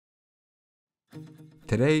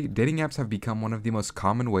Today, dating apps have become one of the most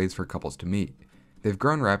common ways for couples to meet. They've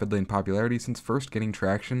grown rapidly in popularity since first getting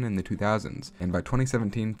traction in the 2000s, and by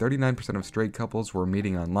 2017, 39% of straight couples were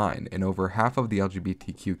meeting online, and over half of the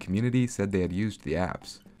LGBTQ community said they had used the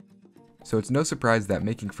apps. So it's no surprise that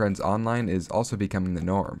making friends online is also becoming the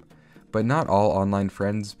norm. But not all online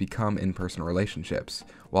friends become in-person relationships.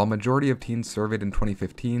 While a majority of teens surveyed in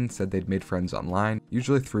 2015 said they'd made friends online,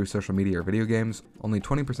 usually through social media or video games, only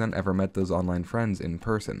 20% ever met those online friends in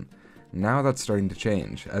person. Now that's starting to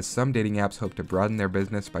change, as some dating apps hope to broaden their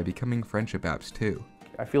business by becoming friendship apps too.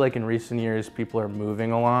 I feel like in recent years, people are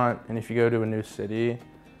moving a lot, and if you go to a new city,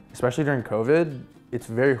 especially during COVID, it's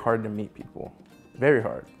very hard to meet people. Very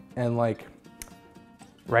hard. And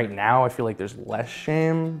right now, I feel like there's less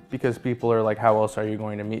shame because people are like, how else are you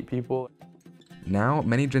going to meet people? Now,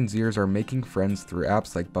 many Gen Zers are making friends through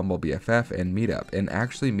apps like Bumble BFF and Meetup and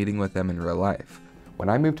actually meeting with them in real life. When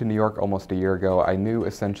I moved to New York almost a year ago, I knew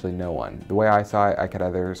essentially no one. The way I saw it, I could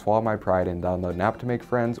either swallow my pride and download an app to make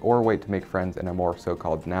friends or wait to make friends in a more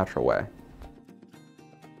so-called natural way.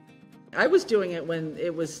 I was doing it when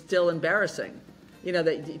it was still embarrassing.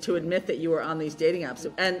 To admit that you were on these dating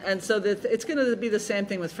apps. And so it's going to be the same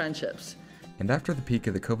thing with friendships. And after the peak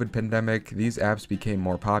of the COVID pandemic, these apps became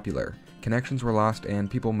more popular. Connections were lost and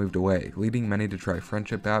people moved away, leading many to try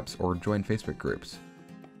friendship apps or join Facebook groups.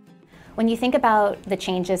 When you think about the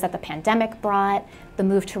changes that the pandemic brought, the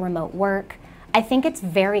move to remote work, I think it's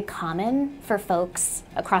very common for folks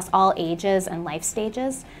across all ages and life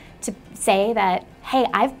stages to say that, hey,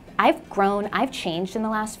 I've grown, I've changed in the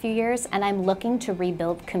last few years, and I'm looking to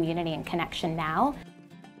rebuild community and connection now.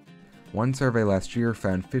 One survey last year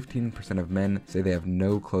found 15% of men say they have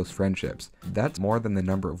no close friendships. That's more than the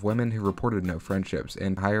number of women who reported no friendships,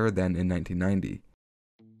 and higher than in 1990.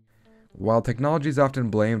 While technology is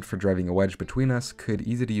often blamed for driving a wedge between us, could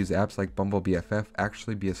easy-to-use apps like Bumble BFF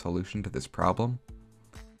actually be a solution to this problem?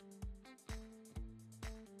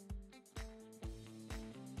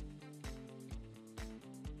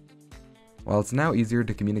 While it's now easier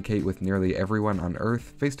to communicate with nearly everyone on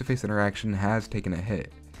Earth, face-to-face interaction has taken a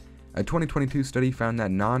hit. A 2022 study found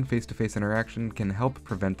that non-face-to-face interaction can help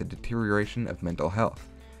prevent the deterioration of mental health,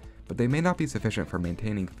 but they may not be sufficient for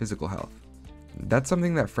maintaining physical health. That's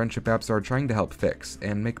something that friendship apps are trying to help fix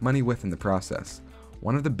and make money with in the process.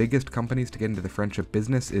 One of the biggest companies to get into the friendship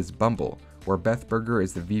business is Bumble, where Beth Berger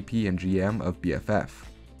is the VP and GM of BFF.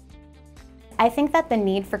 I think that the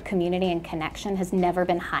need for community and connection has never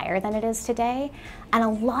been higher than it is today. And a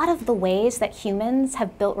lot of the ways that humans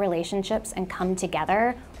have built relationships and come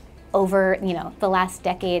together over, the last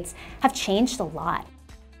decades have changed a lot.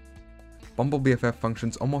 Bumble BFF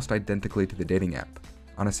functions almost identically to the dating app.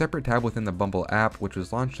 On a separate tab within the Bumble app, which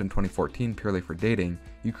was launched in 2014 purely for dating,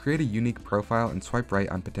 you create a unique profile and swipe right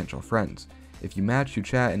on potential friends. If you match, you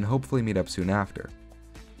chat and hopefully meet up soon after.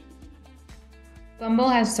 Bumble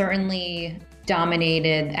has certainly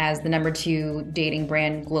dominated as the #2 dating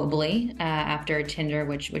brand globally after Tinder,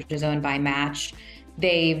 which is owned by Match.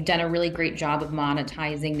 They've done a really great job of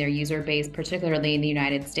monetizing their user base, particularly in the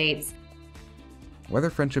United States.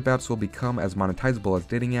 Whether friendship apps will become as monetizable as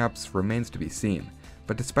dating apps remains to be seen,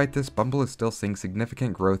 but despite this, Bumble is still seeing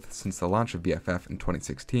significant growth since the launch of BFF in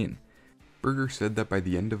 2016. Berger said that by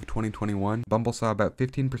the end of 2021, Bumble saw about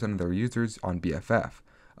 15% of their users on BFF,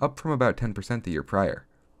 up from about 10% the year prior.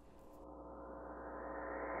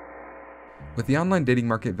 With the online dating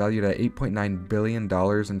market valued at $8.9 billion in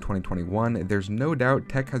 2021, there's no doubt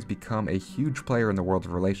tech has become a huge player in the world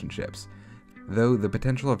of relationships, though the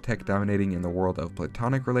potential of tech dominating in the world of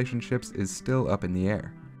platonic relationships is still up in the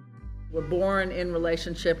air. We're born in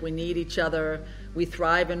relationship, we need each other, we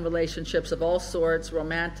thrive in relationships of all sorts,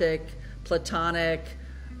 romantic, platonic,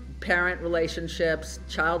 parent relationships,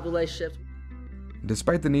 child relationships.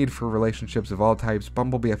 Despite the need for relationships of all types,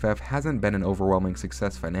 Bumble BFF hasn't been an overwhelming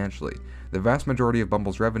success financially. The vast majority of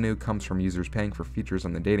Bumble's revenue comes from users paying for features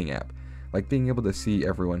on the dating app, like being able to see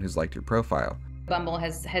everyone who's liked your profile. Bumble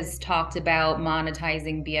has talked about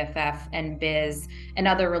monetizing BFF and Biz and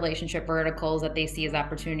other relationship verticals that they see as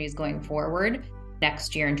opportunities going forward.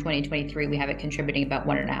 Next year in 2023, we have it contributing about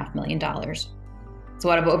 $1.5 million.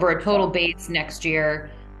 So out of over a total base next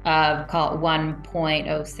year, call it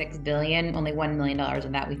 $1.06 billion, only $1 million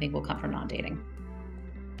of that we think will come from non-dating.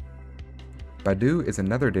 Badoo is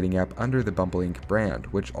another dating app under the Bumble Inc. brand,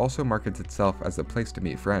 which also markets itself as a place to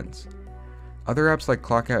meet friends. Other apps like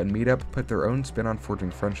Clockout and Meetup put their own spin on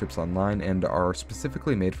forging friendships online and are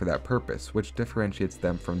specifically made for that purpose, which differentiates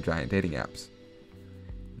them from giant dating apps.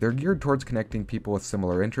 They're geared towards connecting people with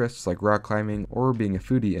similar interests like rock climbing or being a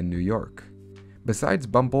foodie in New York. Besides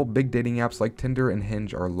Bumble, big dating apps like Tinder and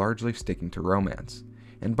Hinge are largely sticking to romance.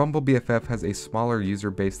 And Bumble BFF has a smaller user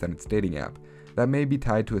base than its dating app. That may be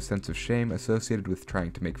tied to a sense of shame associated with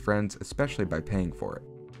trying to make friends, especially by paying for it.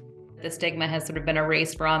 The stigma has sort of been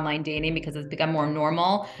erased for online dating because it's become more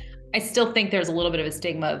normal. I still think there's a little bit of a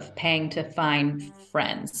stigma of paying to find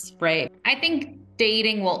friends, right? I think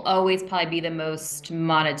dating will always probably be the most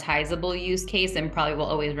monetizable use case and probably will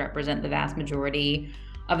always represent the vast majority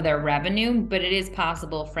of their revenue, but it is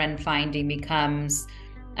possible friend finding becomes,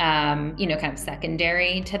 kind of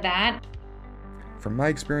secondary to that. From my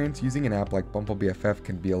experience, using an app like Bumble BFF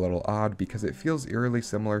can be a little odd because it feels eerily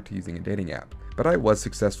similar to using a dating app. But I was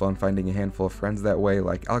successful in finding a handful of friends that way,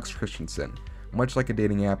 like Alex Christensen. Much like a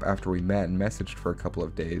dating app, after we met and messaged for a couple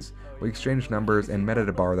of days, we exchanged numbers and met at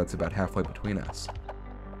a bar that's about halfway between us.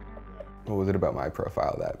 What was it about my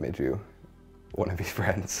profile that made you want to be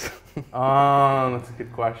friends? That's a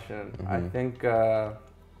good question. I think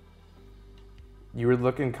you were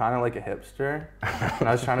looking kind of like a hipster, and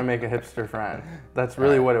I was trying to make a hipster friend. That's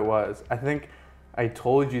really what it was. I think I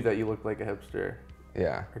told you that you looked like a hipster.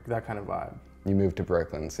 Yeah. Like that kind of vibe. You moved to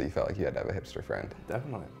Brooklyn, so you felt like you had to have a hipster friend.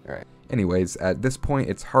 Definitely. Right. Anyways, at this point,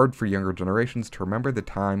 it's hard for younger generations to remember the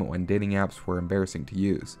time when dating apps were embarrassing to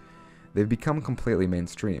use. They've become completely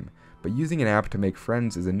mainstream, but using an app to make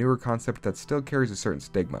friends is a newer concept that still carries a certain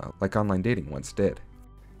stigma, like online dating once did.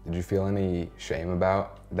 Did you feel any shame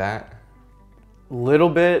about that? Little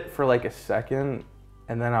bit for like a second,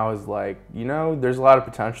 and then I was like, there's a lot of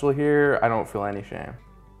potential here. I don't feel any shame.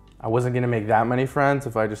 I wasn't gonna make that many friends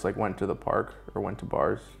if I just like went to the park or went to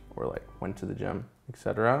bars or like went to the gym,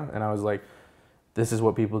 etc. And I was like, this is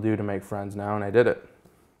what people do to make friends now, and I did it.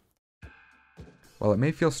 While it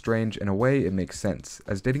may feel strange, in a way it makes sense.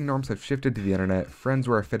 As dating norms have shifted to the internet, friends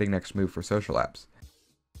were a fitting next move for social apps.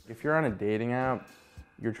 If you're on a dating app,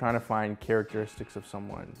 you're trying to find characteristics of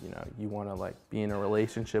someone, you want to like be in a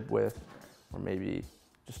relationship with, or maybe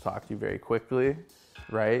just talk to you very quickly,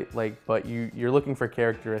 right? But you're looking for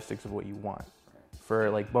characteristics of what you want.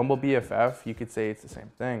 For like Bumble BFF, you could say it's the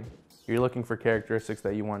same thing. You're looking for characteristics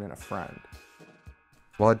that you want in a friend.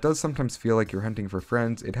 While it does sometimes feel like you're hunting for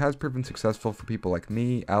friends, it has proven successful for people like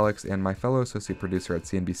me, Alex, and my fellow associate producer at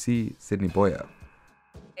CNBC, Sydney Boya.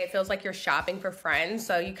 It feels like you're shopping for friends,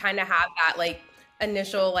 so you kind of have that like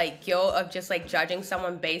initial like guilt of just like judging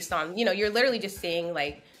someone based on, you're literally just seeing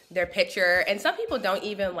like their picture, and some people don't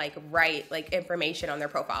even like write like information on their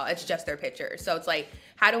profile. It's just their picture. So it's like,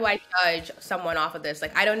 how do I judge someone off of this?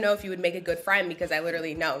 Like, I don't know if you would make a good friend because I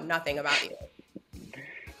literally know nothing about you.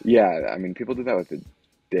 Yeah, I mean, people do that with the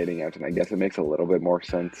dating apps, and I guess it makes a little bit more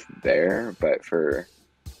sense there, but for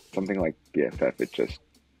something like BFF, it just,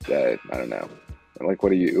 I don't know. Like,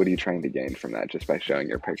 what are you trying to gain from that just by showing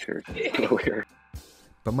your picture? It's a little weird.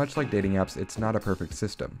 But much like dating apps, it's not a perfect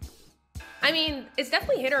system. I mean, it's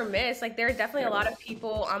definitely hit or miss. Like, there are definitely a lot of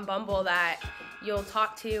people on Bumble that you'll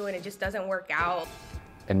talk to and it just doesn't work out.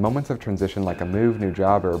 In moments of transition like a move, new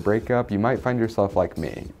job, or a breakup, you might find yourself like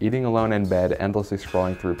me, eating alone in bed, endlessly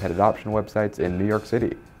scrolling through pet adoption websites in New York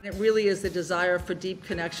City. It really is the desire for deep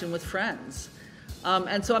connection with friends.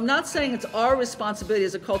 And so I'm not saying it's our responsibility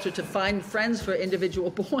as a culture to find friends for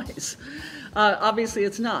individual boys. Obviously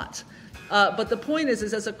it's not. But the point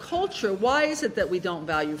is as a culture, why is it that we don't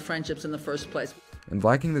value friendships in the first place? And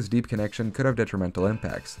lacking this deep connection could have detrimental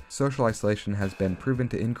impacts. Social isolation has been proven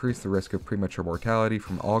to increase the risk of premature mortality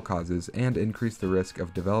from all causes and increase the risk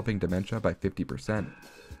of developing dementia by 50%.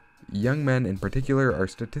 Young men in particular are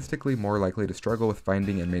statistically more likely to struggle with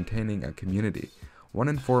finding and maintaining a community. 1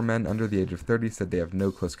 in 4 men under the age of 30 said they have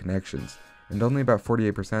no close connections, and only about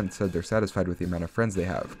 48% said they're satisfied with the amount of friends they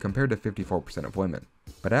have, compared to 54% of women.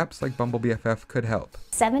 But apps like Bumble BFF could help.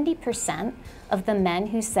 70% of the men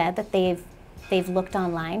who said that they've looked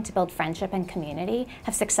online to build friendship and community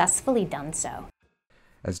have successfully done so.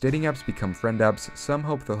 As dating apps become friend apps, some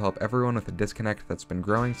hope they'll help everyone with a disconnect that's been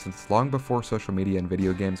growing since long before social media and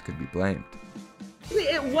video games could be blamed.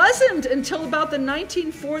 It wasn't until about the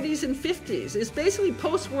 1940s and 50s. It's basically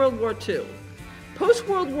post-World War II.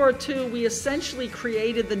 Post-World War II, we essentially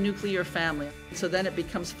created the nuclear family. So then it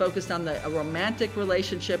becomes focused on a romantic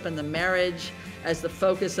relationship and the marriage as the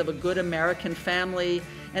focus of a good American family.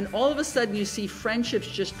 And all of a sudden you see friendships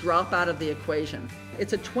just drop out of the equation.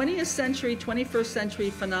 It's a 20th century, 21st century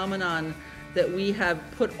phenomenon that we have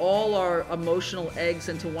put all our emotional eggs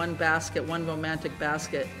into one basket, one romantic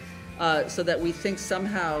basket, so that we think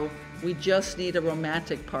somehow we just need a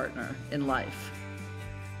romantic partner in life.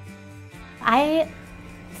 I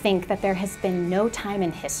think that there has been no time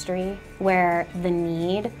in history where the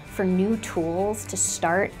need for new tools to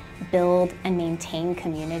start, build, and maintain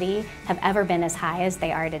community have ever been as high as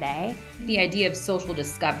they are today. The idea of social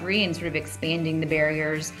discovery and sort of expanding the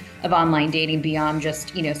barriers of online dating beyond just,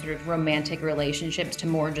 sort of romantic relationships to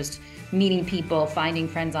more just meeting people, finding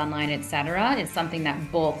friends online, etc., is something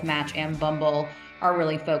that both Match and Bumble are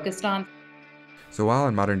really focused on. So while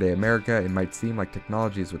in modern day America it might seem like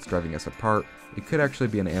technology is what's driving us apart, it could actually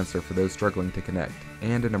be an answer for those struggling to connect,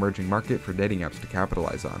 and an emerging market for dating apps to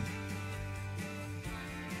capitalize on.